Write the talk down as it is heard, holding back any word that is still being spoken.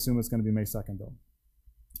assume it's going to be May 2nd, though.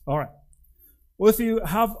 All right. Well, if you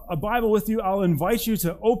have a Bible with you, I'll invite you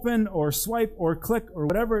to open or swipe or click or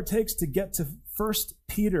whatever it takes to get to 1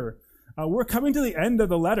 Peter. We're coming to the end of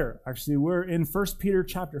the letter. Actually, we're in 1 Peter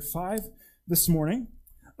chapter 5 this morning.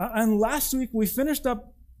 And last week we finished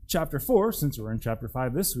up chapter 4, since we're in chapter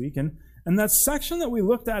 5 this week. And that section that we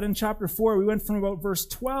looked at in chapter 4, we went from about verse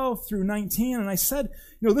 12 through 19. And I said,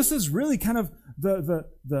 this is really kind of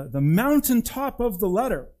the mountaintop of the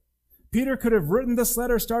letter. Peter could have written this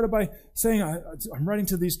letter, started by saying, I'm writing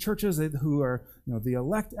to these churches who are, the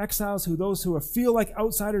elect exiles, those who feel like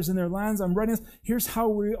outsiders in their lands. I'm writing this. Here's how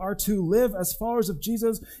we are to live as followers of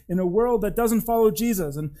Jesus in a world that doesn't follow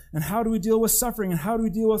Jesus. And how do we deal with suffering? And how do we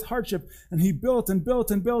deal with hardship? And he built and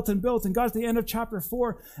built and built and built and got to the end of chapter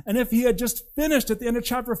 4. And if he had just finished at the end of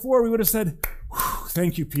chapter 4, we would have said,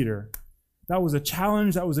 thank you, Peter. That was a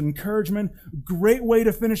challenge. That was an encouragement. Great way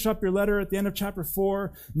to finish up your letter at the end of chapter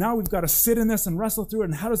 4. Now we've got to sit in this and wrestle through it.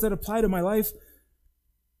 And how does that apply to my life?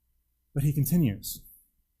 But he continues.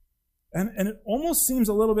 And it almost seems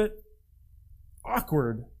a little bit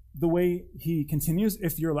awkward the way he continues,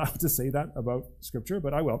 if you're allowed to say that about Scripture,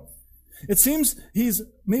 but I will. It seems he's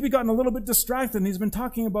maybe gotten a little bit distracted, and he's been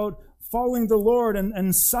talking about following the Lord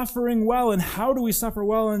and suffering well, and how do we suffer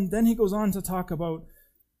well? And then he goes on to talk about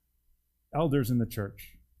elders in the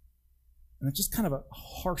church. And it's just kind of a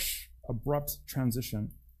harsh, abrupt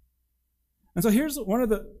transition. And so here's one of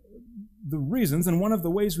the reasons and one of the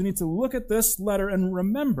ways we need to look at this letter and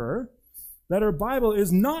remember that our Bible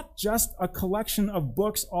is not just a collection of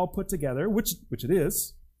books all put together, which it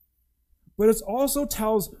is, but it also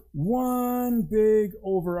tells one big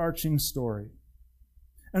overarching story.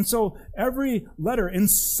 And so every letter in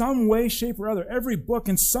some way, shape, or other, every book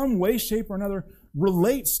in some way, shape, or another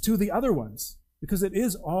relates to the other ones because it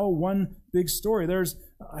is all one big story.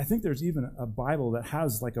 I think there's even a Bible that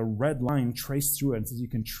has like a red line traced through it and says you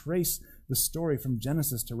can trace the story from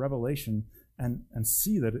Genesis to Revelation and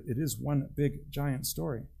see that it is one big giant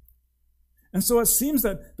story. And so it seems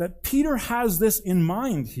that Peter has this in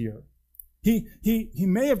mind here. He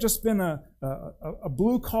may have just been a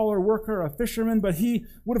blue-collar worker, a fisherman, but he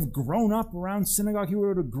would have grown up around synagogue. He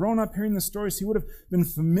would have grown up hearing the stories. He would have been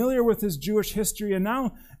familiar with his Jewish history. And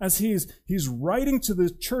now, as he's writing to the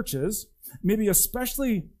churches, maybe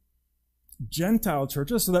especially Gentile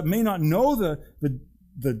churches, so that may not know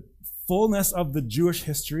the fullness of the Jewish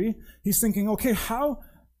history, he's thinking, okay, how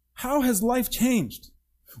has life changed?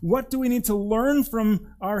 What do we need to learn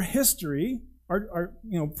from our history? Our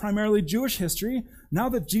primarily Jewish history, now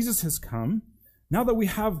that Jesus has come, now that we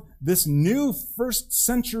have this new first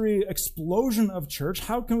century explosion of church,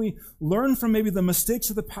 how can we learn from maybe the mistakes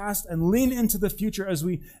of the past and lean into the future as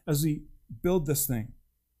we build this thing?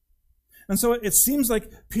 And so it seems like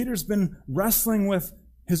Peter's been wrestling with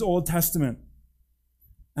his Old Testament.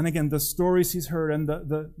 And again, the stories he's heard and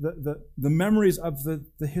the memories of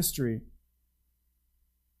the history.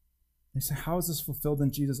 They say, how is this fulfilled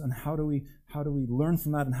in Jesus, and how do we learn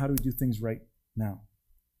from that, and how do we do things right now?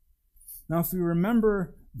 Now, if we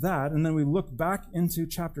remember that, and then we look back into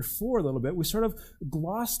chapter 4 a little bit, we sort of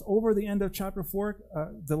glossed over the end of chapter 4,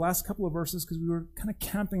 the last couple of verses, because we were kind of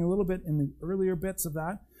camping a little bit in the earlier bits of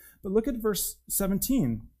that. But look at verse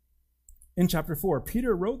 17 in chapter 4.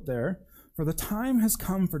 Peter wrote there, "For the time has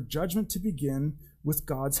come for judgment to begin with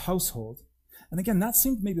God's household." And again, that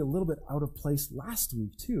seemed maybe a little bit out of place last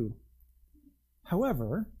week too.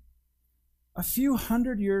 However, a few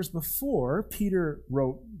hundred years before Peter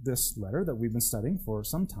wrote this letter that we've been studying for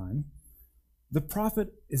some time, the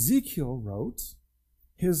prophet Ezekiel wrote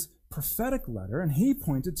his prophetic letter, and he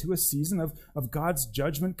pointed to a season of God's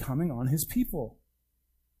judgment coming on his people.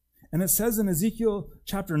 And it says in Ezekiel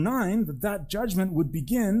chapter 9 that judgment would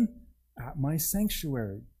begin at my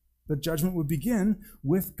sanctuary. The judgment would begin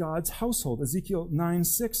with God's household. Ezekiel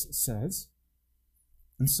 9:6 says,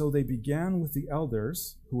 "And so they began with the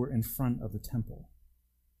elders who were in front of the temple."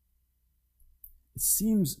 It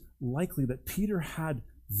seems likely that Peter had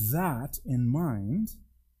that in mind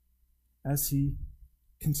as he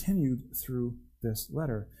continued through this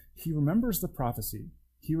letter. He remembers the prophecy.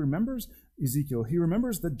 He remembers Ezekiel. He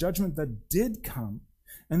remembers the judgment that did come.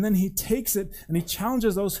 And then he takes it and he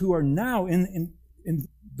challenges those who are now in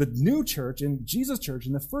the new church, in Jesus' church,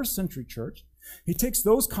 in the first century church. He takes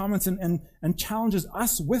those comments and challenges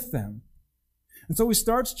us with them. And so he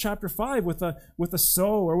starts chapter 5 with a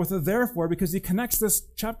so or with a therefore, because he connects this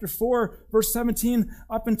chapter 4, verse 17,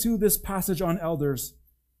 up into this passage on elders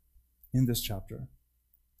in this chapter.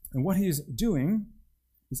 And what he's doing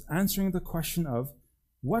is answering the question of,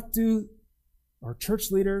 what do our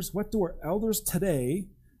church leaders, what do our elders today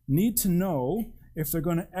need to know if they're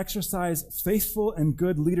going to exercise faithful and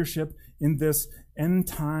good leadership in this end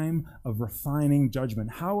time of refining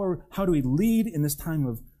judgment. How do we lead in this time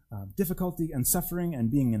of difficulty and suffering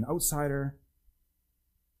and being an outsider?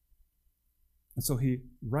 And so he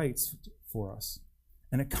writes for us.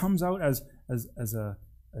 And it comes out as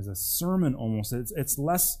a sermon almost. It's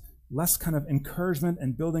less kind of encouragement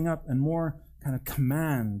and building up and more kind of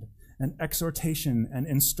command and exhortation and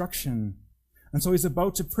instruction. And so he's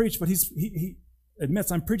about to preach, but he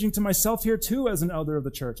admits, I'm preaching to myself here too as an elder of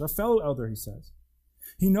the church, a fellow elder, he says.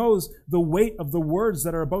 He knows the weight of the words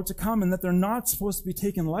that are about to come and that they're not supposed to be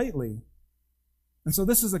taken lightly. And so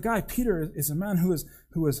this is a guy, Peter is a man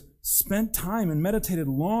who has spent time and meditated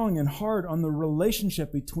long and hard on the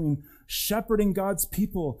relationship between shepherding God's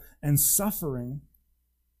people and suffering,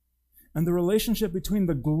 and the relationship between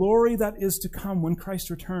the glory that is to come when Christ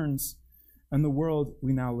returns and the world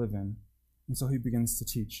we now live in. And so he begins to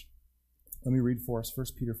teach. Let me read for us 1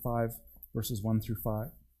 Peter 5, verses 1 through 5.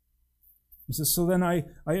 He says, So then I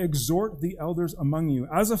exhort the elders among you,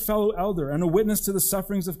 as a fellow elder and a witness to the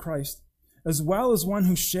sufferings of Christ, as well as one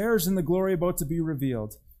who shares in the glory about to be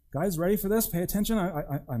revealed. Guys, ready for this? Pay attention.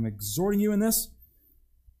 I'm exhorting you in this.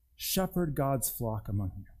 Shepherd God's flock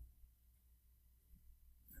among you.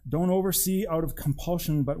 Don't oversee out of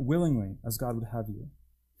compulsion, but willingly, as God would have you.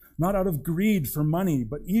 Not out of greed for money,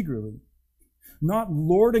 but eagerly. Not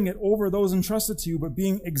lording it over those entrusted to you, but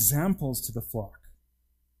being examples to the flock.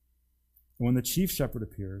 And when the chief shepherd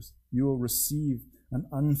appears, you will receive an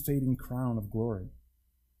unfading crown of glory.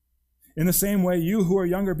 In the same way, you who are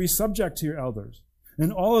younger, be subject to your elders.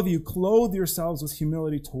 And all of you clothe yourselves with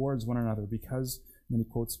humility towards one another, because, and then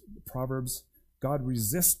he quotes Proverbs, God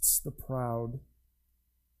resists the proud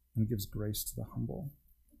and gives grace to the humble.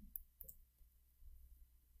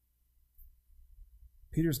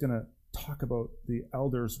 Peter's going to talk about the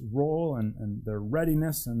elders' role and their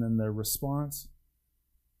readiness and then their response.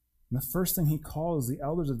 And the first thing he calls the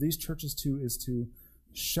elders of these churches to is to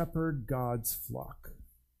shepherd God's flock.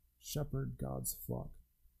 Shepherd God's flock.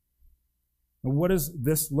 Now, what does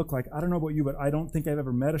this look like? I don't know about you, but I don't think I've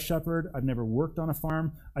ever met a shepherd. I've never worked on a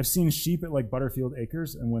farm. I've seen sheep at like Butterfield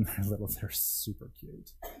Acres, and when they're little, they're super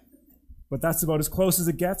cute. But that's about as close as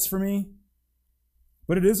it gets for me.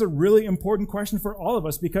 But it is a really important question for all of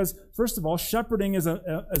us because, first of all, shepherding is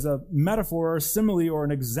a metaphor or a simile or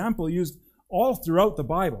an example used all throughout the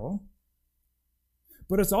Bible.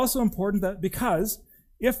 But it's also important that because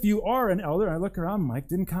if you are an elder, I look around, Mike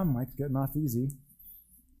didn't come, Mike's getting off easy.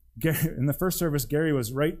 In the first service, Gary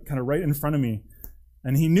was right in front of me.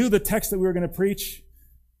 And he knew the text that we were going to preach.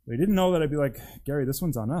 But he didn't know that I'd be like, Gary, this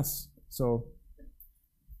one's on us. So,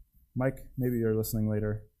 Mike, maybe you're listening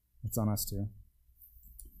later. It's on us too.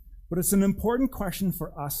 But it's an important question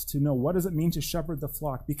for us to know, what does it mean to shepherd the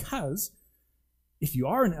flock? Because if you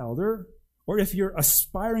are an elder, or if you're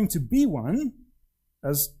aspiring to be one,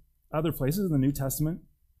 as other places in the New Testament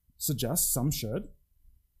suggest, some should,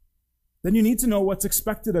 then you need to know what's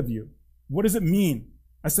expected of you. What does it mean?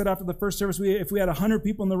 I said after the first service, if we had 100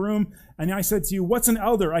 people in the room, and I said to you, what's an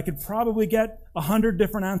elder? I could probably get 100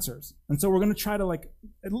 different answers. And so we're going to try to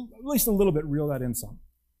at least a little bit reel that in some.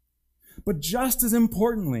 But just as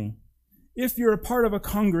importantly, if you're a part of a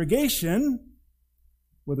congregation,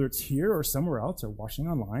 whether it's here or somewhere else or watching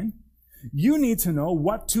online, you need to know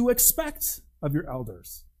what to expect of your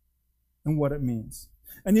elders and what it means.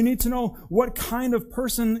 And you need to know what kind of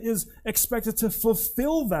person is expected to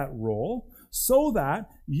fulfill that role so that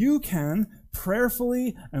you can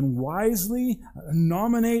prayerfully and wisely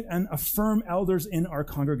nominate and affirm elders in our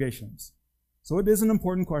congregations. So it is an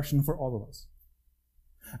important question for all of us.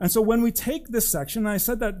 And so when we take this section, and I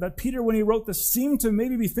said that Peter, when he wrote this, seemed to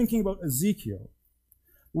maybe be thinking about Ezekiel.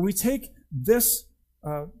 When we take this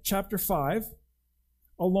chapter 5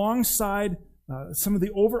 alongside some of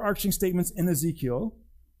the overarching statements in Ezekiel,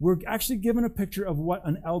 we're actually given a picture of what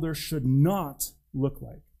an elder should not look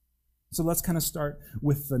like. So let's kind of start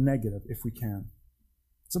with the negative, if we can.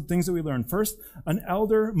 Some things that we learn. First, an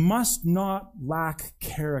elder must not lack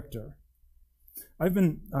character. I've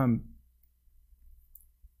been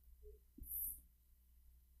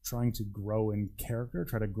trying to grow in character,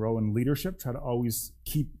 try to grow in leadership, try to always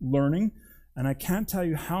keep learning. And I can't tell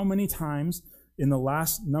you how many times in the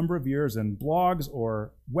last number of years in blogs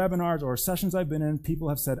or webinars or sessions I've been in, people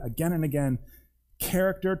have said again and again,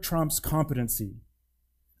 character trumps competency.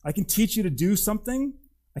 I can teach you to do something,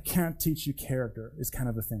 I can't teach you character, is kind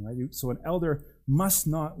of the thing, right? So an elder must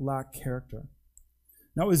not lack character.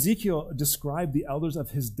 Now, Ezekiel described the elders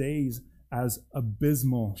of his days as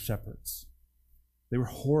abysmal shepherds. They were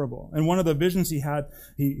horrible. And one of the visions he had,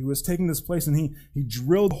 he was taking this place and he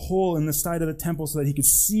drilled a hole in the side of the temple so that he could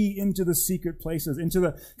see into the secret places, into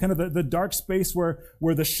the kind of the dark space where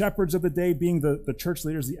the shepherds of the day, being the church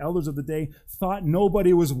leaders, the elders of the day, thought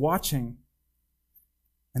nobody was watching.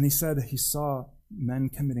 And he said he saw men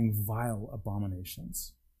committing vile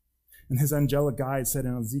abominations. And his angelic guide said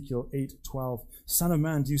in Ezekiel 8:12, "Son of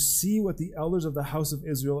man, do you see what the elders of the house of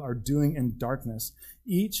Israel are doing in darkness,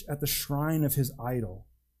 each at the shrine of his idol?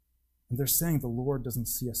 And they're saying the Lord doesn't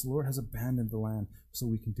see us. The Lord has abandoned the land so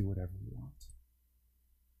we can do whatever we want."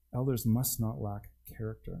 Elders must not lack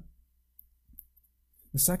character.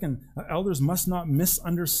 The second, elders must not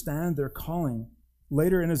misunderstand their calling.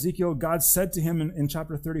 Later in Ezekiel, God said to him in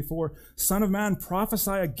chapter 34, "Son of man,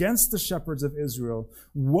 prophesy against the shepherds of Israel.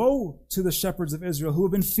 Woe to the shepherds of Israel who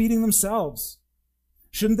have been feeding themselves.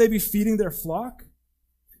 Shouldn't they be feeding their flock?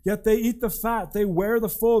 Yet they eat the fat, they wear the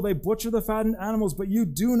full, they butcher the fattened animals, but you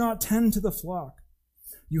do not tend to the flock.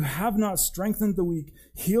 You have not strengthened the weak,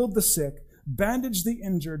 healed the sick, bandaged the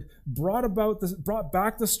injured, brought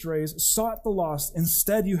back the strays, sought the lost.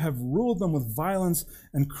 Instead, you have ruled them with violence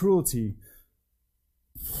and cruelty."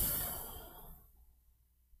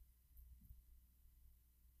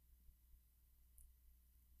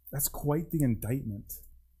 That's quite the indictment.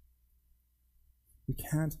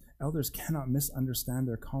 Elders cannot misunderstand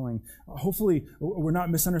their calling. Hopefully, we're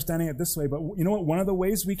not misunderstanding it this way, but you know what? One of the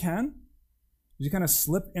ways we can is you kind of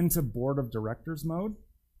slip into board of directors mode,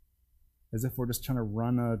 as if we're just trying to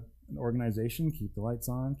run an organization, keep the lights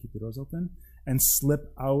on, keep the doors open, and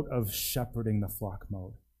slip out of shepherding the flock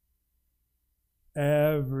mode.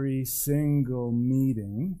 Every single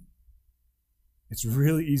meeting, it's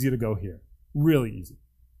really easy to go here. Really easy.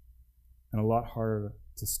 And a lot harder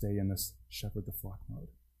to stay in this shepherd the flock mode.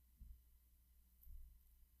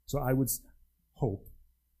 So I would hope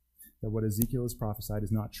that what Ezekiel has prophesied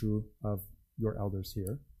is not true of your elders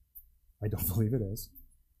here. I don't believe it is.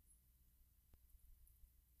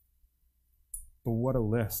 But what a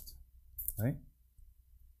list, right?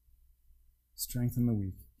 Strengthen the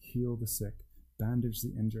weak, heal the sick, bandage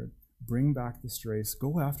the injured, bring back the strays,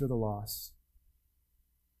 go after the lost.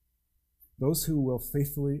 Those who will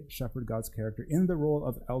faithfully shepherd God's character in the role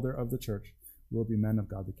of elder of the church will be men of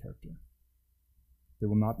godly character. They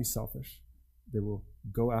will not be selfish. They will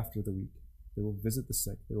go after the weak. They will visit the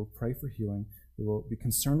sick. They will pray for healing. They will be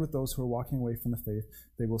concerned with those who are walking away from the faith.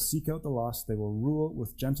 They will seek out the lost. They will rule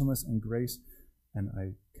with gentleness and grace. And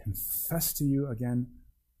I confess to you again,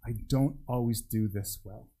 I don't always do this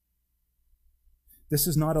well. This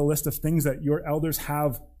is not a list of things that your elders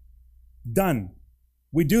have done.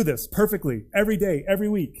 We do this perfectly every day, every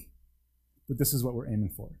week. But this is what we're aiming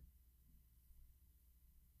for.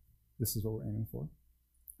 This is what we're aiming for.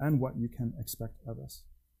 And what you can expect of us.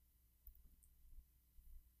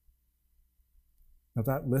 Now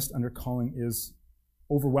that list under calling is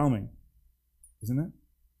overwhelming, isn't it?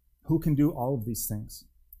 Who can do all of these things?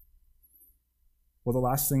 Well, the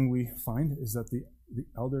last thing we find is that the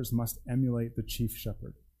elders must emulate the chief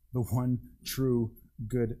shepherd, the one true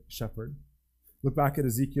good shepherd. Look back at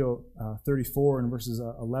Ezekiel 34 and verses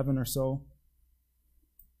 11 or so.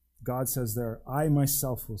 God says there, "I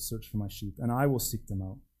myself will search for my sheep, and I will seek them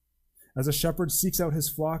out. As a shepherd seeks out his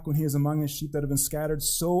flock when he is among his sheep that have been scattered,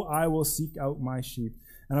 so I will seek out my sheep,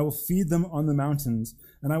 and I will feed them on the mountains,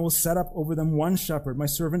 and I will set up over them one shepherd, my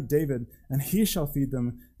servant David, and he shall feed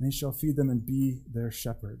them, and he shall feed them and be their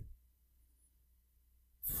shepherd."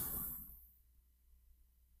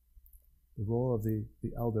 The role of the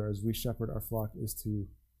elder as we shepherd our flock is to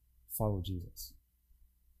follow Jesus,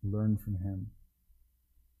 learn from him.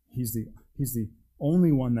 He's the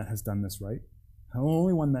only one that has done this right, the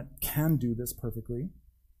only one that can do this perfectly.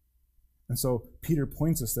 And so Peter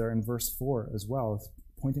points us there in verse 4 as well,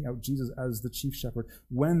 pointing out Jesus as the chief shepherd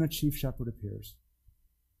when the chief shepherd appears.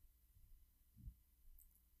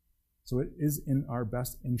 So it is in our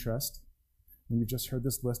best interest, when you've just heard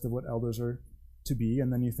this list of what elders are to be,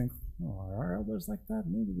 and then you think, "Oh, are our elders like that?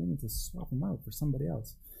 Maybe we need to swap them out for somebody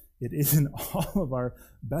else." It is in all of our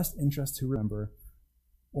best interest to remember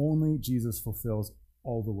only Jesus fulfills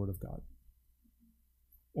all the Word of God.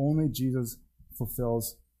 Only Jesus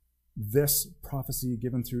fulfills this prophecy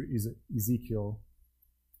given through Ezekiel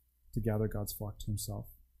to gather God's flock to himself.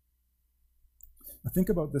 Now think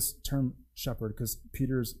about this term shepherd, because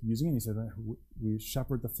Peter's using it. He said that we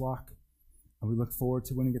shepherd the flock, and we look forward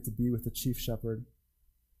to when we get to be with the chief shepherd.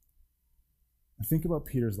 And think about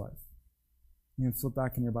Peter's life. You can flip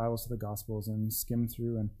back in your Bibles to the Gospels and skim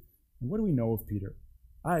through, and what do we know of Peter?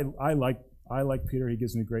 I like Peter. He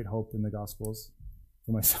gives me great hope in the Gospels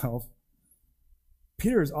for myself.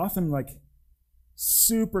 Peter is often like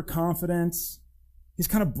super confident. He's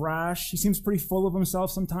kind of brash. He seems pretty full of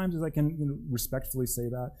himself sometimes, as I can respectfully say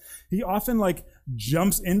that. He often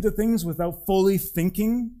jumps into things without fully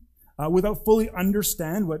thinking, without fully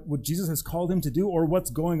understand what Jesus has called him to do or what's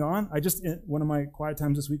going on. I just, in one of my quiet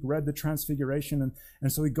times this week, read the Transfiguration,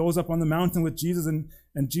 and so he goes up on the mountain with Jesus, and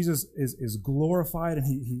Jesus is glorified, and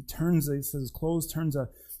he says his clothes turns a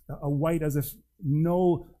white as if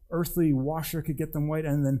no earthly washer could get them white,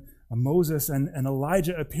 and then Moses and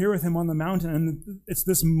Elijah appear with him on the mountain, and it's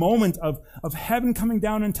this moment of heaven coming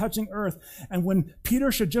down and touching earth. And when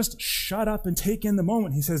Peter should just shut up and take in the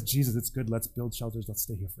moment, he says, Jesus, it's good, let's build shelters, let's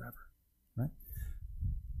stay here forever, right?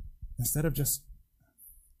 Instead of just,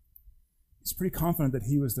 he's pretty confident that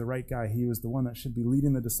he was the right guy, he was the one that should be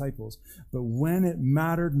leading the disciples. But when it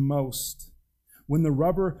mattered most, when the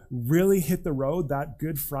rubber really hit the road that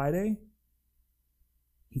Good Friday,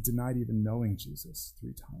 he denied even knowing Jesus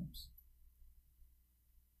 3 times.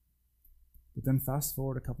 But then fast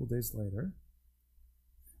forward a couple days later,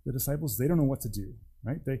 the disciples, they don't know what to do,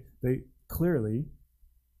 right? They clearly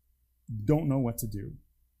don't know what to do.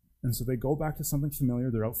 And so they go back to something familiar.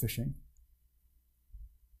 They're out fishing.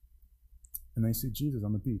 And they see Jesus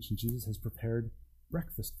on the beach, and Jesus has prepared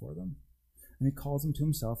breakfast for them. And he calls them to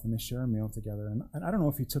himself, and they share a meal together. And I don't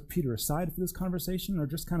know if he took Peter aside for this conversation or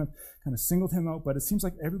just kind of singled him out, but it seems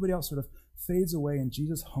like everybody else sort of fades away, and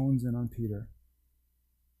Jesus hones in on Peter.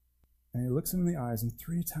 And he looks him in the eyes and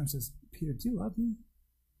 3 times says, Peter, do you love me?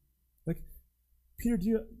 Peter, do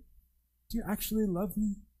you actually love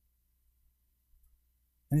me?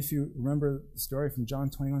 And if you remember the story from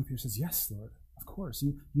John 21, Peter says, yes, Lord, of course.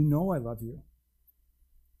 You know I love you.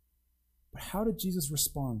 But how did Jesus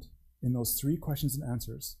respond in those 3 questions and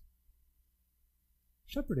answers?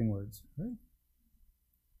 Shepherding words, right?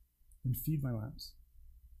 And feed my lambs.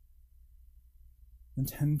 And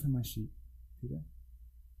tend to my sheep, Peter.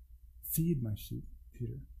 Feed my sheep,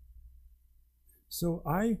 Peter. So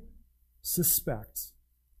I suspect,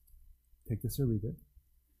 take this or leave it,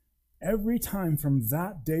 every time from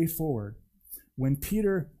that day forward, when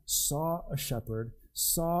Peter saw a shepherd,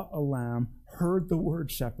 saw a lamb, heard the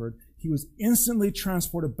word shepherd, he was instantly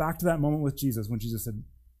transported back to that moment with Jesus when Jesus said,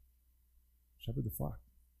 shepherd the flock,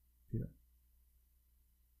 Peter.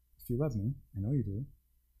 If you love me, I know you do,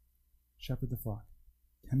 shepherd the flock,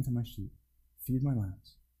 tend to my sheep, feed my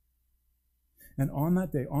lambs. And on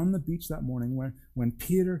that day, on the beach that morning, when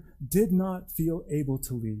Peter did not feel able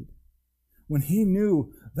to lead, when he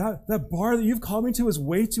knew that bar that you've called me to is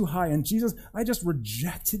way too high, and Jesus, I just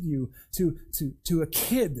rejected you to a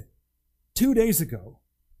kid 2 days ago.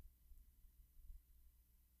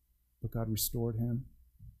 But God restored him,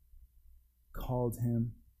 called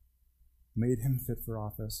him, made him fit for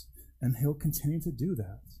office, and he'll continue to do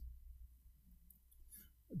that.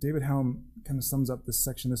 David Helm kind of sums up this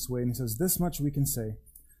section this way, and he says, this much we can say,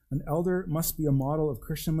 an elder must be a model of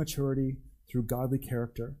Christian maturity through godly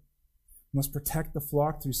character. He must protect the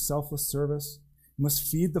flock through selfless service. He must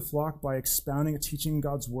feed the flock by expounding and teaching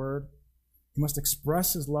God's word. He must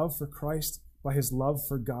express his love for Christ by his love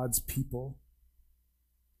for God's people.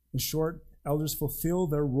 In short, elders fulfill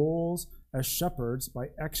their roles as shepherds by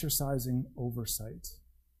exercising oversight,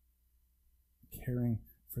 caring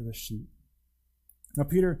for the sheep. Now,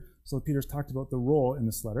 Peter's talked about the role in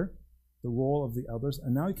this letter, the role of the elders,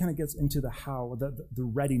 and now he kind of gets into the how, the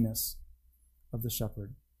readiness of the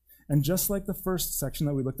shepherd. And just like the first section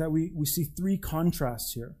that we looked at, we see 3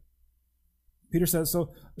 contrasts here. Peter says,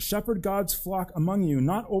 so shepherd God's flock among you,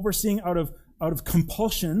 not overseeing out of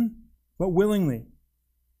compulsion, but willingly.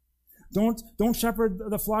 Don't shepherd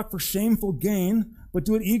the flock for shameful gain, but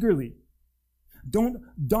do it eagerly. Don't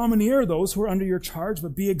domineer those who are under your charge,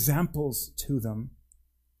 but be examples to them.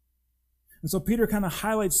 And so Peter kind of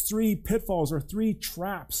highlights 3 pitfalls or 3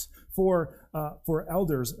 traps for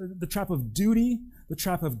elders: the trap of duty, the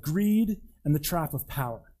trap of greed, and the trap of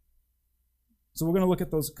power. So we're going to look at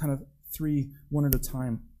those kind of 3 one at a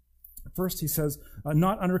time. First, he says,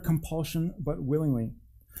 not under compulsion, but willingly.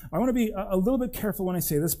 I want to be a little bit careful when I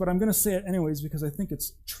say this, but I'm going to say it anyways because I think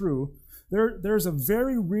it's true. There's a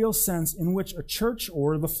very real sense in which a church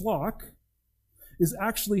or the flock is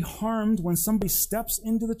actually harmed when somebody steps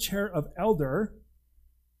into the chair of elder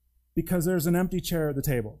because there's an empty chair at the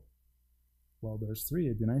table. Well, there's 3.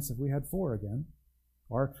 It'd be nice if we had 4 again.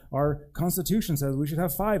 Our Constitution says we should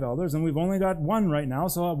have 5 elders, and we've only got 1 right now,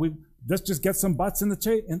 so let's just get some butts at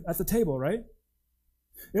the table, right?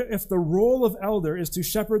 If the role of elder is to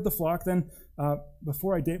shepherd the flock, then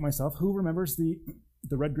before I date myself, who remembers the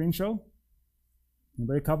Red Green show?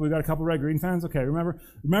 Anybody? We got a couple Red Green fans. Okay, remember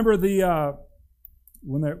the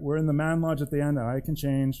when we're in the man lodge at the end, I can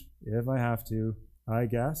change if I have to, I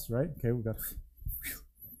guess, right? Okay, we've got...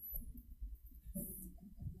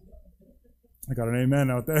 I got an amen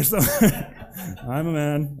out there, so I'm a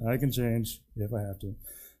man, I can change if I have to.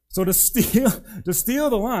 So to steal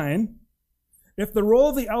the line, if the role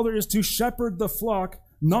of the elder is to shepherd the flock,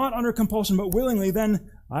 not under compulsion, but willingly,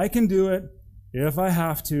 then I can do it if I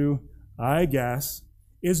have to, I guess,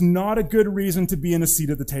 is not a good reason to be in a seat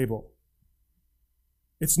at the table.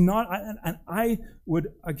 It's not, and I would,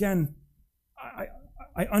 again,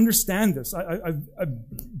 I understand this.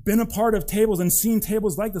 I've been a part of tables and seen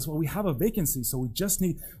tables like this where we have a vacancy, so we just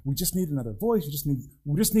need another voice.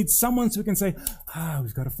 We just need someone so we can say,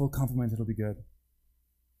 we've got a full complement, it'll be good.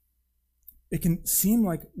 It can seem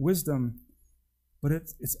like wisdom, but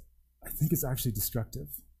I think it's actually destructive.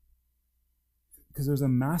 Because there's a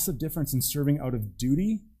massive difference in serving out of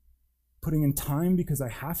duty, putting in time because I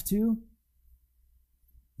have to,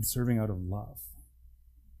 and serving out of love.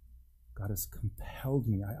 God has compelled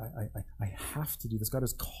me. I have to do this. God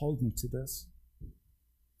has called me to this.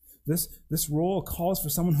 This role calls for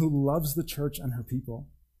someone who loves the church and her people,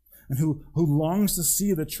 and who longs to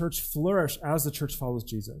see the church flourish as the church follows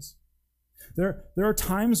Jesus. There are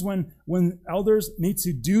times when elders need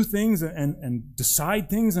to do things and decide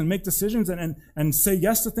things and make decisions and say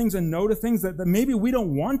yes to things and no to things that maybe we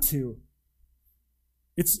don't want to.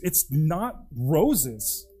 It's not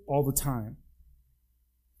roses all the time.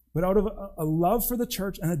 But out of a love for the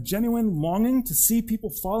church and a genuine longing to see people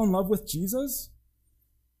fall in love with Jesus,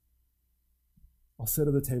 I'll sit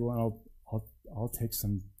at the table and I'll take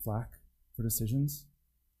some flack for decisions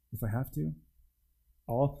if I have to.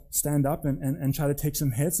 I'll stand up and try to take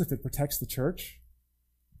some hits if it protects the church.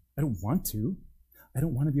 I don't want to. I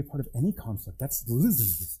don't want to be a part of any conflict. That's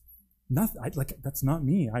not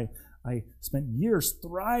me. I spent years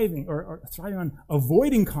thriving on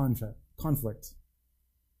avoiding conflict.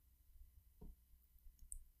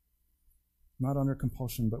 Not under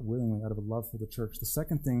compulsion, but willingly, out of a love for the church. The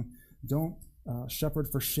second thing, don't shepherd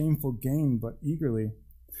for shameful gain, but eagerly.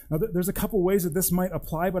 Now, there's a couple ways that this might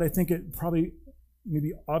apply, but I think it probably,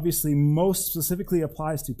 maybe obviously, most specifically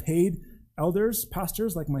applies to paid elders,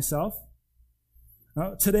 pastors like myself.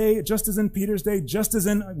 Today, just as in Peter's day,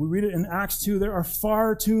 we read it in Acts 2, there are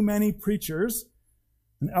far too many preachers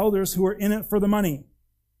and elders who are in it for the money,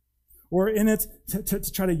 or in it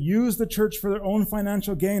to try to use the church for their own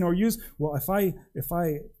financial gain, or if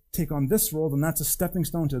I take on this role, then that's a stepping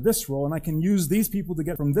stone to this role, and I can use these people to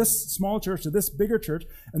get from this small church to this bigger church,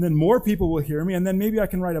 and then more people will hear me, and then maybe I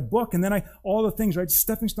can write a book, and then all the things, right?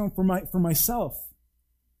 Stepping stone for myself.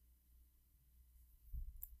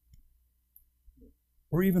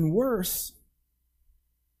 Or even worse,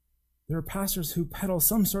 there are pastors who peddle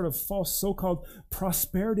some sort of false so-called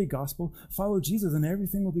prosperity gospel. Follow Jesus and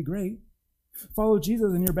everything will be great. Follow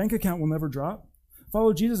Jesus and your bank account will never drop.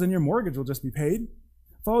 Follow Jesus and your mortgage will just be paid.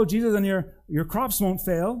 Follow Jesus and your crops won't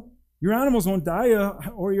fail. Your animals won't die,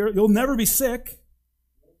 or you'll never be sick.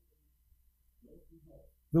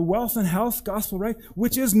 The wealth and health gospel, right?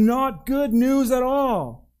 Which is not good news at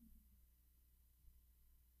all.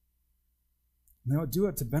 And they'll do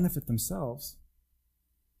it to benefit themselves.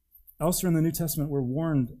 Elsewhere in the New Testament, we're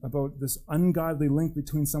warned about this ungodly link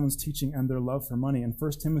between someone's teaching and their love for money. In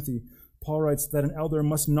 1 Timothy, Paul writes that an elder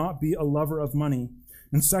must not be a lover of money.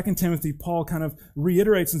 In 2 Timothy, Paul kind of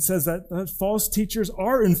reiterates and says that false teachers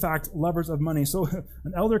are, in fact, lovers of money. So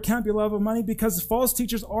an elder can't be a lover of money because false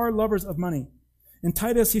teachers are lovers of money. In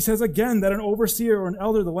Titus, he says again that an overseer or an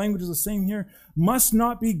elder, the language is the same here, must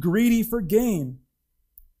not be greedy for gain.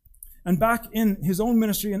 And back in his own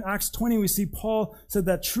ministry in Acts 20, we see Paul said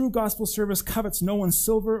that true gospel service covets no one's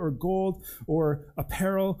silver or gold or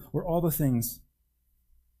apparel or all the things.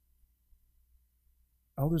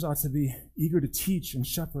 Elders ought to be eager to teach and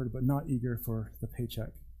shepherd, but not eager for the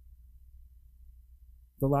paycheck.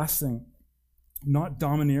 The last thing, not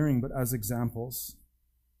domineering, but as examples.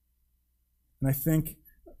 And I think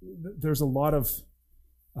there's a lot of,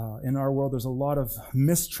 in our world, there's a lot of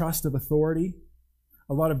mistrust of authority.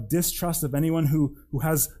 A lot of distrust of anyone who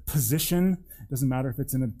has position. It doesn't matter if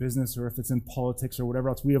it's in a business or if it's in politics or whatever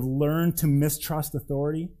else. We have learned to mistrust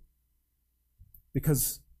authority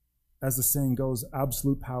because, as the saying goes,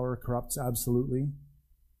 absolute power corrupts absolutely.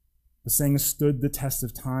 The saying has stood the test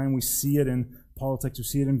of time. We see it in politics. We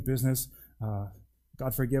see it in business.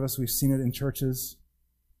 God forgive us. We've seen it in churches.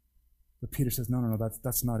 But Peter says, no,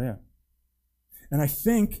 that's not it. And I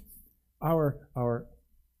think our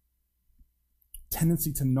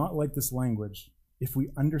tendency to not like this language, if we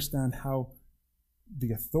understand how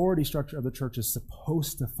the authority structure of the church is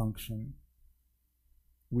supposed to function,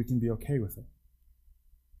 we can be okay with it.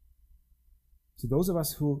 So those of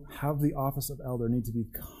us who have the office of elder need to be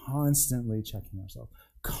constantly checking ourselves.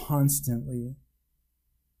 Constantly.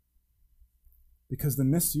 Because the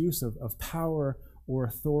misuse of power or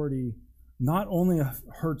authority not only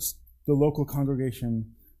hurts the local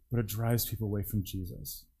congregation, but it drives people away from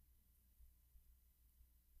Jesus.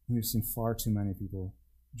 And we've seen far too many people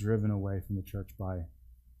driven away from the church by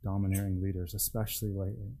domineering leaders, especially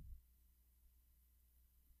lately.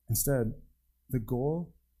 Instead, the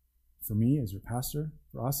goal for me as your pastor,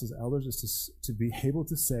 for us as elders, is to be able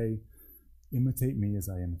to say, imitate me as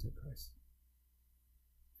I imitate Christ.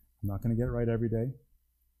 I'm not going to get it right every day.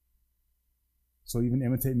 So even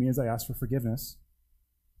imitate me as I ask for forgiveness,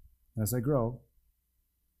 as I grow,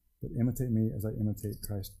 but imitate me as I imitate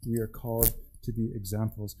Christ. We are called to be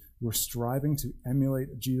examples. We're striving to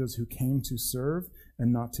emulate Jesus, who came to serve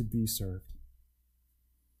and not to be served.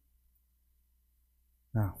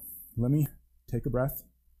 Now, let me take a breath,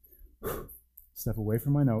 step away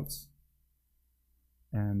from my notes,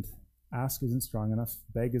 and ask isn't strong enough,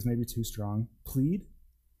 beg is maybe too strong, plead.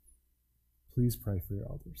 Please pray for your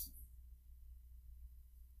elders.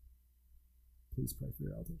 Please pray for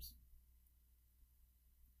your elders.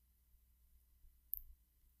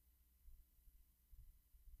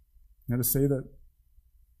 Now, to say that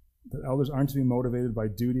elders aren't to be motivated by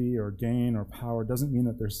duty or gain or power doesn't mean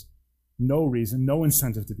that there's no reason, no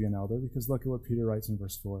incentive to be an elder, because look at what Peter writes in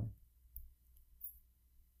verse 4.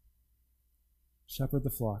 Shepherd the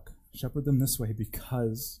flock. Shepherd them this way,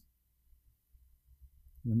 because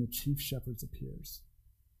when the chief shepherd appears,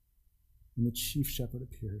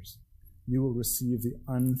 you will receive the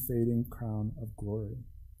unfading crown of glory.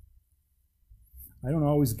 I don't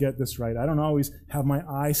always get this right. I don't always have my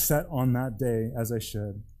eye set on that day as I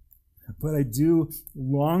should. But I do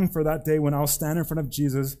long for that day when I'll stand in front of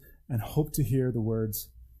Jesus and hope to hear the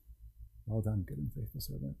words, "Well done, good and faithful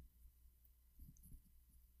servant."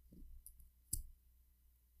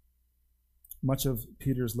 Much of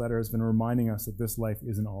Peter's letter has been reminding us that this life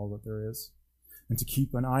isn't all that there is, and to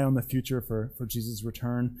keep an eye on the future for Jesus'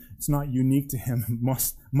 return. It's not unique to him.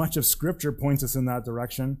 Much of Scripture points us in that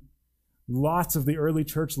direction. Lots of the early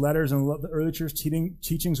church letters and the early church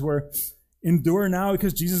teachings were, endure now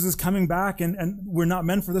because Jesus is coming back, and we're not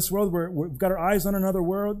meant for this world. We've got our eyes on another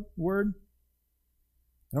word. I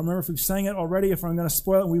don't remember if we've sang it already. If I'm going to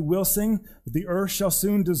spoil it, we will sing, "The earth shall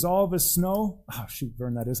soon dissolve as snow." Oh, shoot,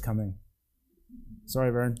 Vern, that is coming.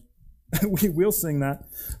 Sorry, Vern. We will sing that.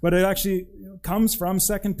 But it actually comes from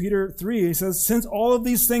 2 Peter 3. He says, since all of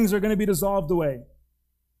these things are going to be dissolved away,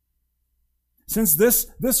 since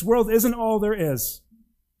this world isn't all there is,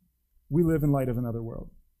 we live in light of another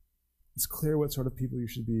world. It's clear what sort of people you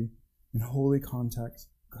should be in holy conduct,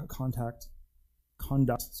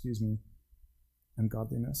 and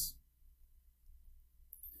godliness.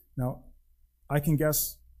 Now, I can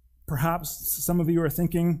guess perhaps some of you are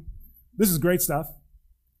thinking, this is great stuff,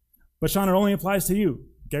 but Sean, it only applies to you.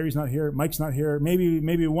 Gary's not here, Mike's not here,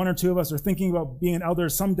 maybe one or two of us are thinking about being an elder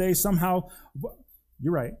someday, somehow.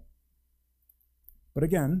 You're right. But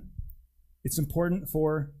again, it's important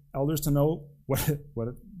for elders to know what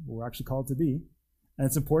we're actually called to be. And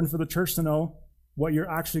it's important for the church to know what you're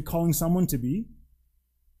actually calling someone to be.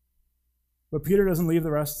 But Peter doesn't leave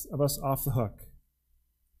the rest of us off the hook.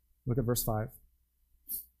 Look at verse 5.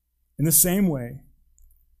 In the same way,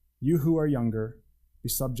 you who are younger, be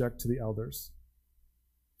subject to the elders.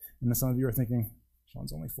 And some of you are thinking,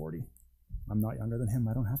 Sean's only 40. I'm not younger than him.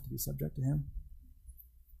 I don't have to be subject to him.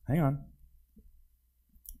 Hang on.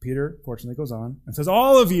 Peter, fortunately, goes on and says,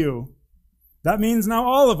 all of you, that means now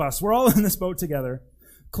all of us, we're all in this boat together.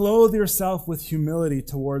 Clothe yourself with humility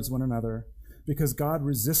towards one another, because God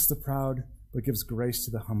resists the proud, but gives grace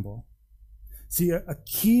to the humble. See, a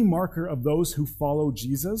key marker of those who follow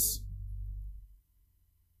Jesus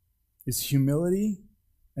is humility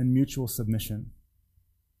and mutual submission.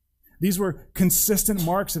 These were consistent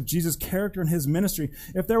marks of Jesus' character and his ministry.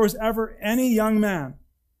 If there was ever any young man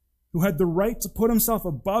who had the right to put himself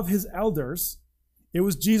above his elders, it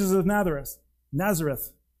was Jesus of Nazareth.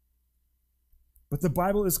 But the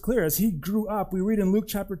Bible is clear. As he grew up, we read in Luke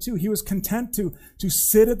chapter 2, he was content to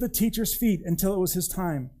sit at the teacher's feet until it was his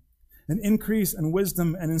time, and increase in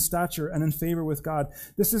wisdom and in stature and in favor with God.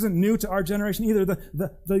 This isn't new to our generation either.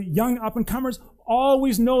 The young up-and-comers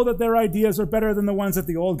always know that their ideas are better than the ones that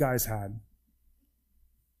the old guys had.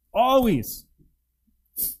 Always.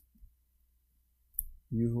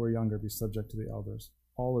 You who are younger, be subject to the elders.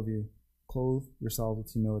 All of you, clothe yourselves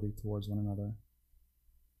with humility towards one another.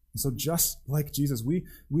 And so just like Jesus, we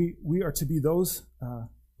are to be those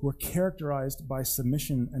who are characterized by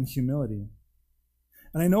submission and humility.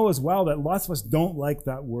 And I know as well that lots of us don't like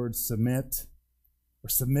that word submit. or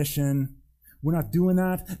submission. We're not doing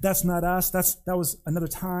that. That's not us. That was another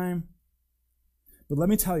time. But let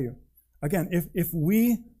me tell you, again, if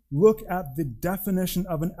we look at the definition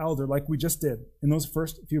of an elder like we just did in those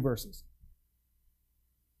first few verses,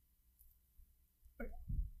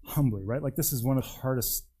 humbly, right? Like this is one of the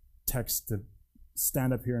hardest texts to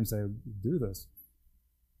stand up here and say, do this.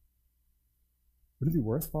 Would it be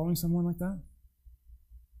worth following someone like that?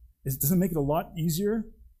 Doesn't it make it a lot easier?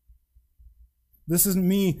 This isn't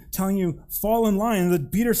me telling you, fall in line.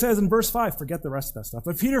 That Peter says in verse 5, forget the rest of that stuff.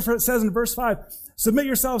 But Peter says in verse 5, submit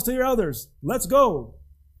yourselves to your elders. Let's go.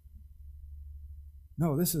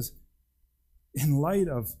 No, this is in light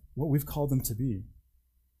of what we've called them to be.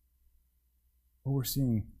 What we're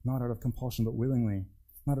seeing, not out of compulsion, but willingly.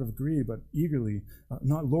 Not out of greed, but eagerly.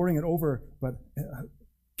 Not lording it over, but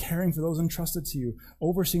caring for those entrusted to you,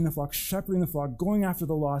 overseeing the flock, shepherding the flock, going after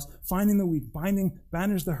the lost, finding the weak,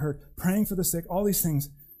 bandage the hurt, praying for the sick, all these things.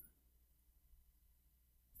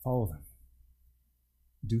 Follow them.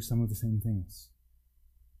 Do some of the same things.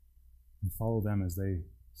 And follow them as they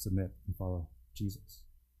submit and follow Jesus.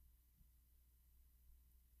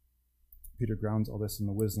 Peter grounds all this in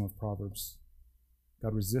the wisdom of Proverbs.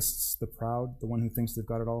 God resists the proud, the one who thinks they've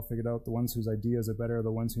got it all figured out, the ones whose ideas are better,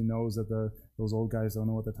 the ones who knows that those old guys don't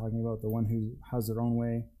know what they're talking about, the one who has their own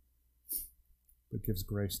way, but gives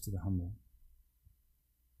grace to the humble.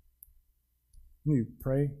 Let me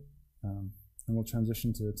pray, and we'll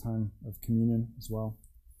transition to a time of communion as well.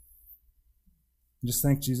 And just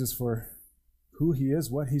thank Jesus for who he is,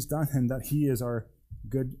 what he's done, and that he is our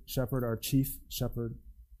good shepherd, our chief shepherd.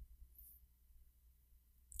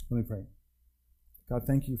 Let me pray. God,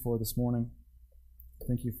 thank you for this morning.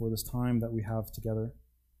 Thank you for this time that we have together.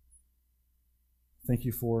 Thank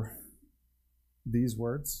you for these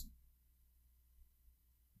words.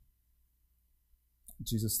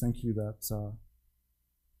 Jesus, thank you that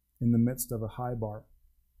in the midst of a high bar,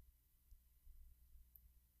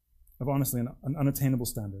 of honestly an unattainable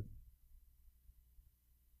standard,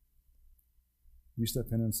 you step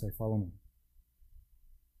in and say, follow me.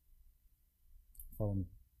 Follow me.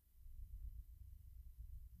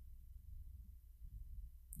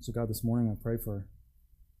 So God, this morning I pray for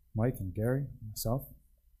Mike and Gary, and myself,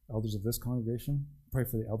 elders of this congregation. I pray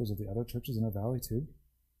for the elders of the other churches in our valley too.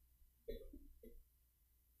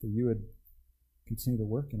 That you would continue to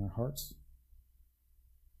work in our hearts.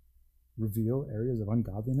 Reveal areas of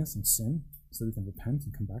ungodliness and sin so that we can repent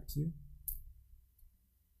and come back to you.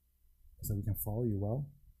 So that we can follow you well.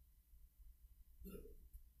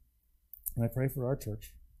 And I pray for our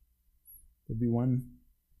church. There'd be one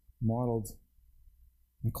modeled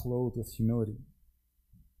and clothed with humility,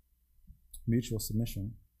 mutual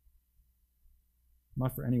submission,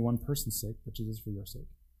 not for any one person's sake, but Jesus for your sake.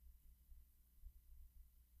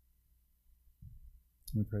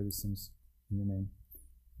 We pray these things in your name.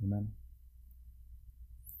 Amen.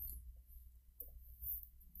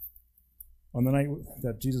 On the night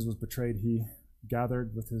that Jesus was betrayed, he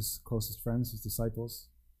gathered with his closest friends, his disciples,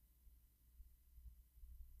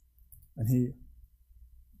 and he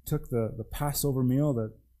took the Passover meal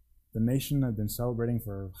that the nation had been celebrating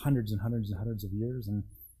for hundreds and hundreds and hundreds of years, and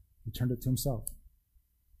he turned it to himself.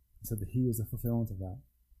 He said that he was the fulfillment of that.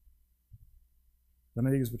 The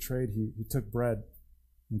night he was betrayed, he took bread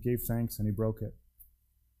and gave thanks, and he broke it.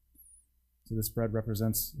 So this bread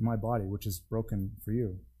represents my body, which is broken for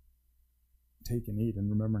you. Take and eat in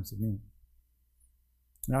remembrance of me.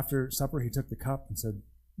 And after supper, he took the cup and said,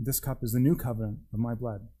 this cup is the new covenant of my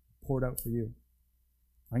blood, poured out for you.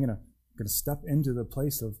 I'm going to step into the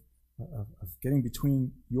place of getting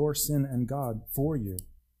between your sin and God for you.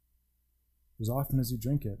 As often as you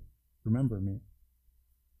drink it, remember me.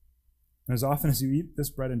 And as often as you eat this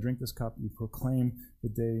bread and drink this cup, you proclaim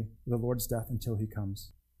the Lord's death until he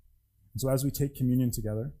comes. And so as we take communion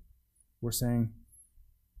together, we're saying,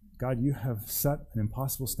 God, you have set an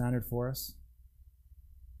impossible standard for us.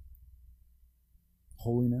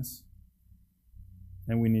 Holiness.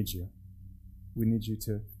 And we need you. We need you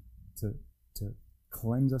to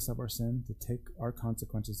cleanse us of our sin, to take our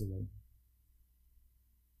consequences away.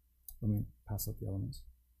 Let me pass out the elements.